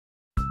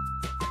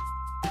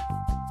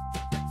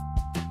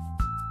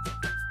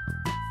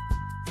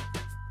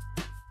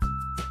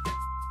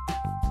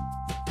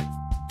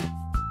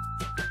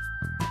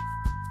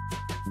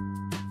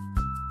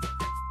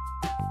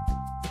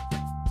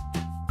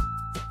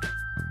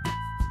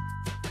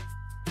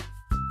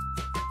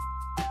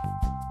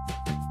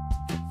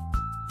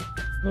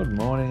Good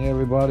morning,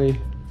 everybody.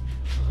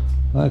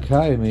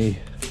 Okay, me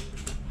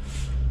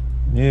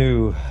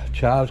new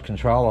charge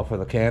controller for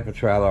the camper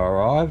trailer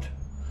arrived.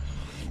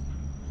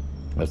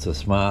 It's a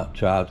smart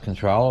charge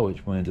controller,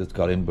 which means it's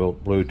got inbuilt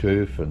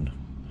Bluetooth, and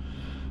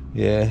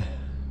yeah,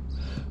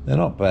 they're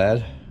not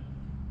bad.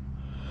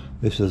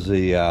 This is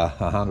the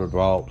 100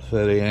 volt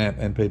 30 amp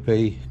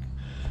MPPT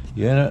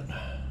unit.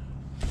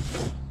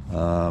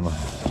 There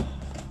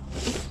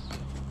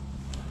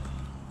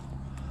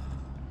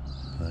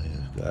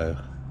you go.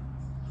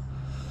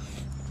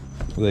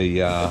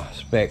 The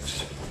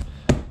specs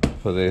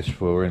for this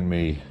were in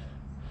my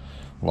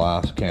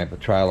last camper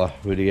trailer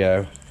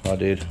video I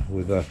did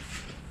with a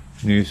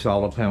new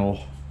solar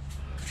panel.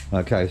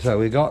 Okay, so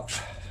we got,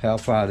 how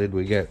far did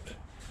we get?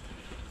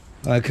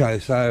 Okay,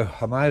 so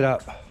I made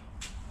up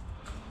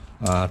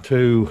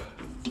two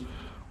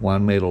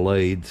 1 meter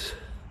leads.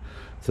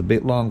 It's a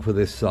bit long for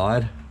this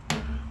side,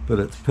 but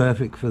it's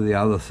perfect for the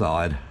other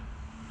side.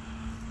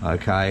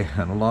 Okay,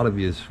 and a lot of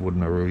yous would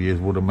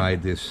have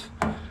made this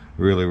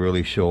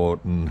really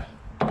short, and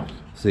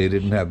see, it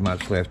didn't have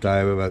much left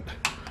over. But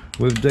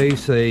with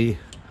DC,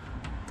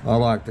 I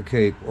like to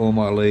keep all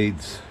my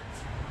leads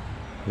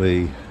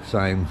the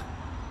same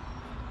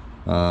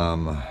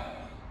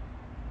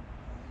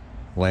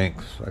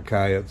length.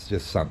 Okay, it's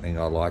just something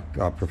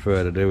I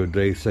prefer to do with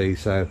DC,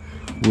 so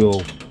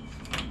we'll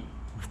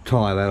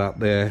tie that up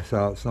there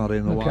so it's not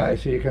in the way. Okay,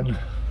 so you can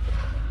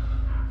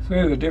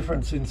see the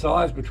difference in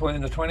size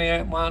between the 20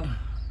 amp one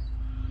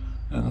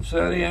and the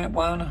 30 amp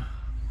one.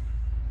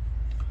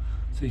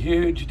 It's a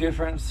huge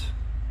difference.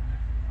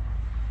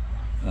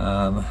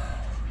 I've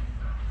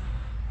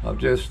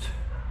just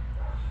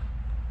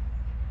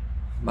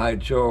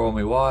made sure all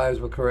my wires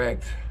were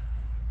correct,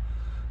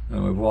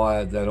 and we've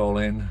wired that all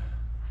in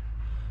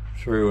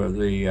through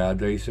the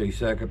DC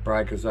circuit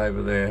breakers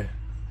over there.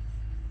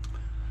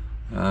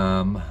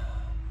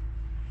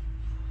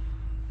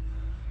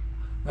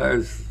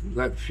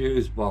 That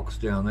fuse box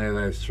down there,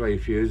 those 3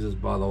 fuses,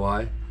 by the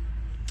way,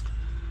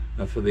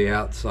 are for the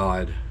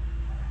outside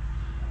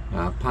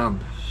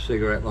pump,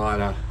 cigarette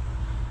lighter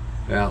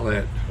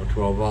outlet, or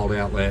 12 volt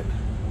outlet,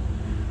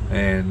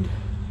 and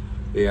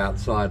the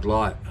outside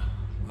light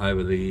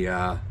over the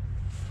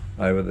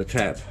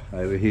tap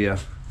over here.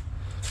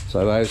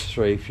 So those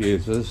 3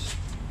 fuses,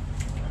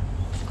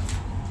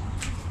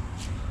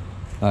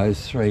 for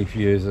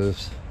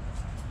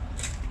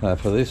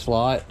this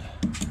light,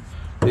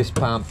 this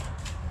pump,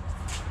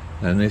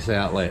 and this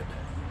outlet,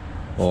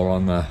 all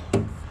on the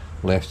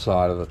left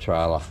side of the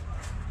trailer,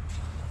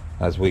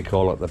 as we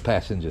call it, the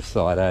passenger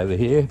side over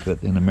here,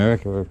 but in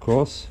America, of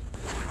course,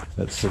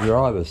 it's the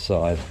driver's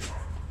side.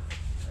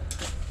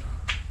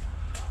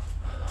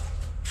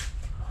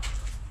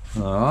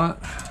 Alright,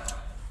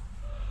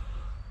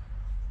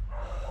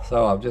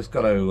 so I've just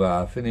got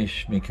to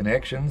finish my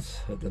connections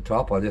at the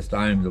top. I just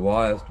aimed the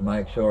wires to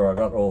make sure I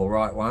got all the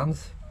right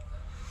ones.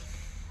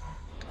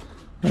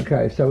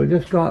 Okay, so we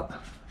just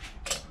got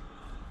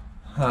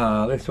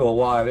this all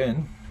wired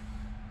in,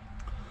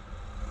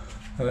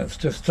 and it's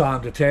just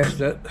time to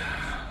test it.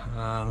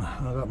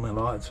 I've got my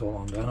lights all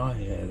on, don't I?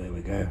 Yeah, there we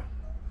go.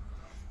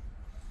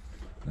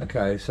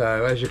 Okay,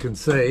 so as you can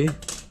see,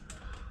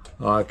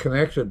 I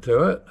connected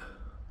to it.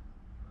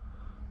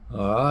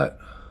 Alright,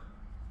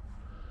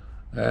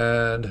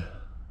 and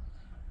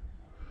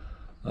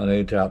I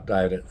need to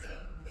update it,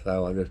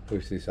 so I just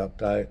push this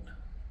update,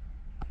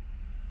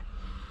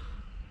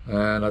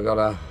 and I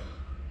gotta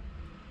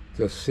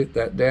just sit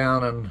that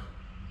down and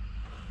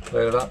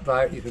let it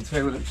update. You can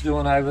see what it's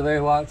doing over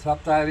there while it's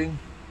updating.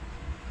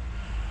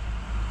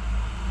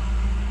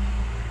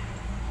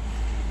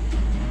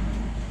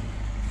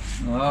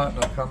 Alright,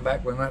 I'll come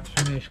back when that's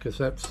finished, because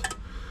that's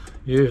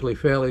usually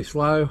fairly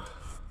slow.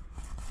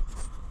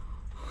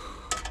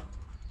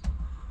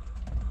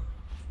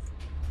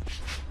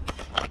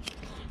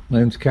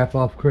 Lens cap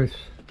off, Chris.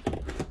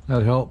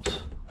 That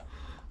helps.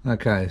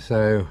 Okay,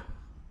 so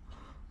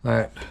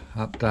that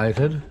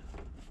updated.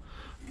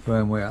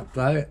 Firmware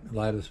update,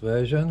 latest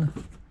version.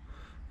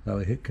 So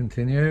we hit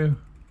continue.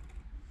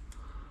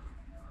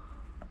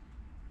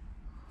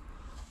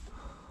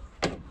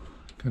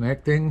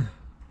 Connecting.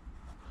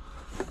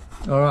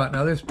 Alright,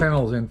 now this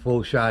panel's in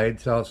full shade,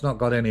 so it's not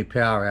got any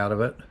power out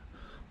of it.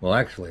 Well,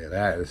 actually it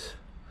has,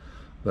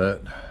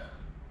 but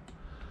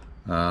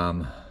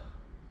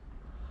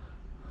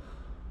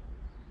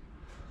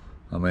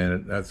I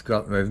mean,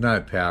 there's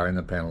no power in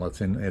the panel.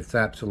 It's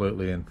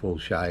absolutely in full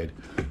shade.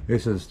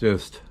 This is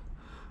just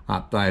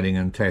updating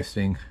and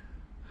testing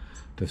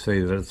to see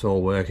that it's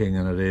all working,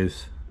 and it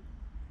is.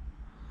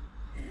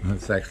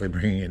 It's actually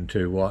bringing in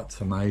 2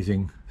 watts.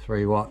 Amazing,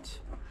 3 watts,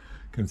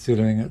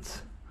 considering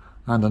it's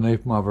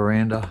underneath my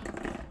veranda.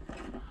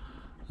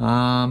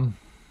 So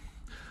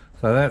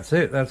that's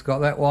it. That's got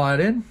that wired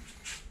in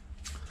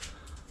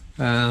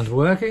and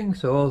working.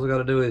 So all I've got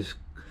to do is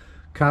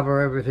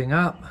cover everything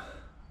up.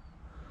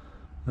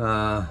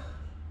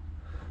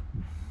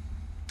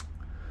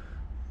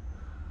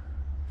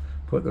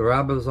 Put the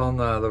rubbers on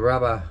the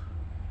rubber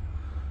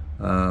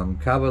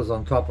covers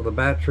on top of the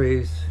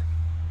batteries.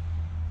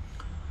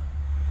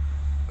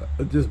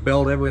 Just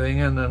belt everything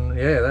in, and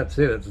yeah, that's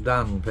it. It's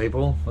done,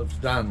 people. It's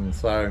done.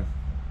 So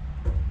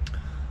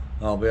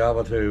I'll be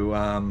able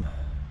to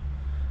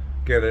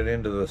get it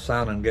into the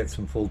sun and get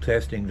some full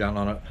testing done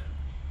on it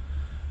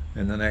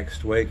in the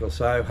next week or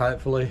so,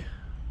 hopefully.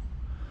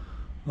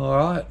 All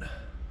right.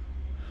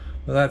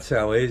 Well, that's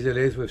how easy it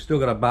is. We've still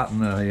got to button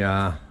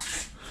the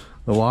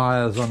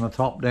wires on the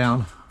top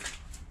down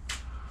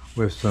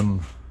with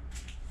some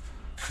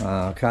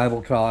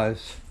cable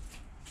ties,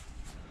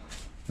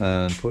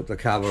 and put the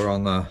cover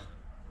on the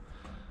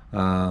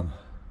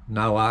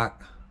no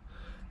arc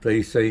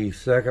DC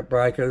circuit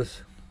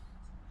breakers,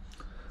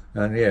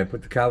 and yeah,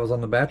 put the covers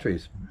on the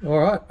batteries. All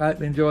right, hope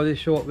you enjoy this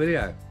short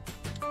video.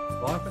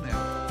 Bye for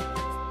now.